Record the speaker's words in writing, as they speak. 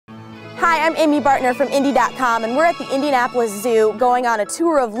Hi, I'm Amy Bartner from Indy.com, and we're at the Indianapolis Zoo going on a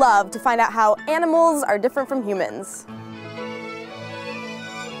tour of love to find out how animals are different from humans.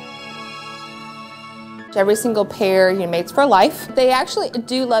 Every single pair mates for life. They actually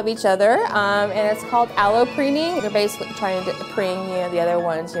do love each other, and it's called allopreening. They're basically trying to preen the other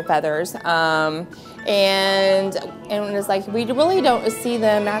one's feathers. And it's like we really don't see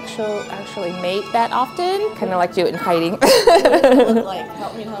them actually mate that often. Kind of like do it in hiding. What does it look like?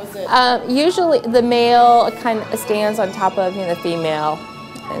 Help me, how's it? Usually the male kind of stands on top of the female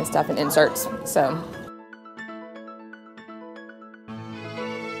and stuff and inserts. So.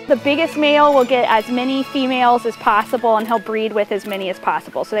 The biggest male will get as many females as possible, and he'll breed with as many as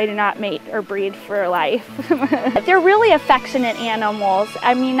possible, so they do not mate or breed for life. They're really affectionate animals.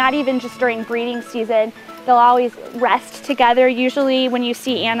 I mean, not even just during breeding season. They'll always rest together. Usually when you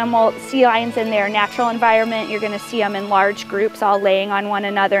see sea lions in their natural environment, you're going to see them in large groups all laying on one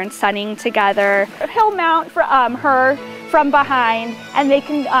another and sunning together. He'll mount for, her from behind, and they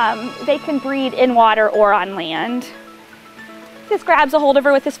can breed in water or on land. Just grabs a hold of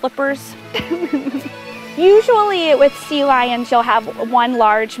her with his flippers. Usually with sea lions, you'll have one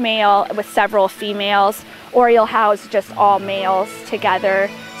large male with several females, or you'll house just all males together,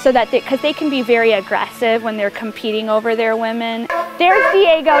 so that because they can be very aggressive when they're competing over their women. There's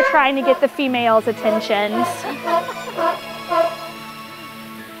Diego trying to get the females' attentions.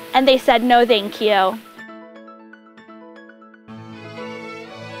 And they said no thank you.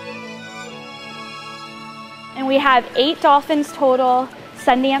 And we have 8 dolphins total,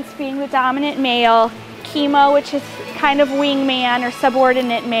 Sundance being the dominant male, Chemo, which is kind of wingman or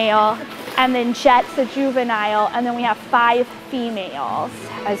subordinate male, and then Jet's a juvenile, and then we have 5 females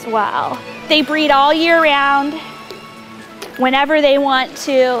as well. They breed all year round, whenever they want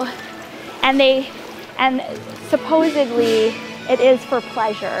to, and supposedly it is for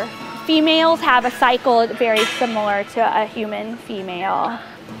pleasure. Females have a cycle very similar to a human female.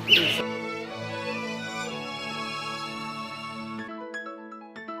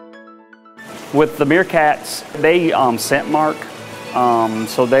 With the meerkats, they scent mark,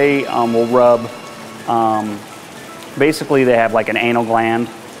 so they will rub, basically they have like an anal gland,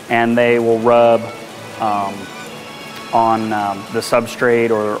 and they will rub on the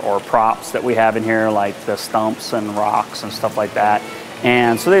substrate or props that we have in here, like the stumps and rocks and stuff like that.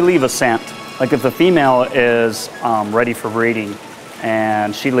 And so they leave a scent. Like if the female is ready for breeding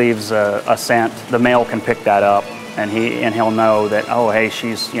and she leaves a scent, the male can pick that up. And he'll know that, oh, hey,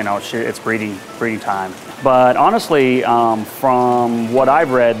 it's breeding time. But honestly, from what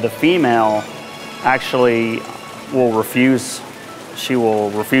I've read, the female actually will refuse. She will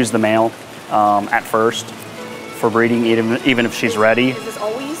refuse the male at first for breeding, even if she's ready. Is this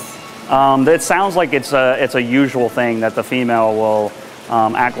always? It sounds like it's a usual thing that the female will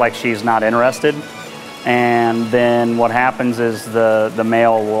act like she's not interested. And then what happens is the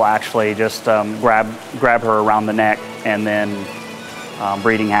male will actually just grab her around the neck, and then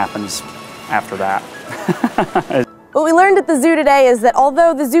breeding happens after that. What we learned at the zoo today is that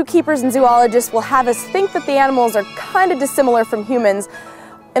although the zookeepers and zoologists will have us think that the animals are kind of dissimilar from humans,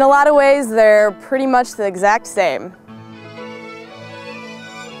 in a lot of ways they're pretty much the exact same.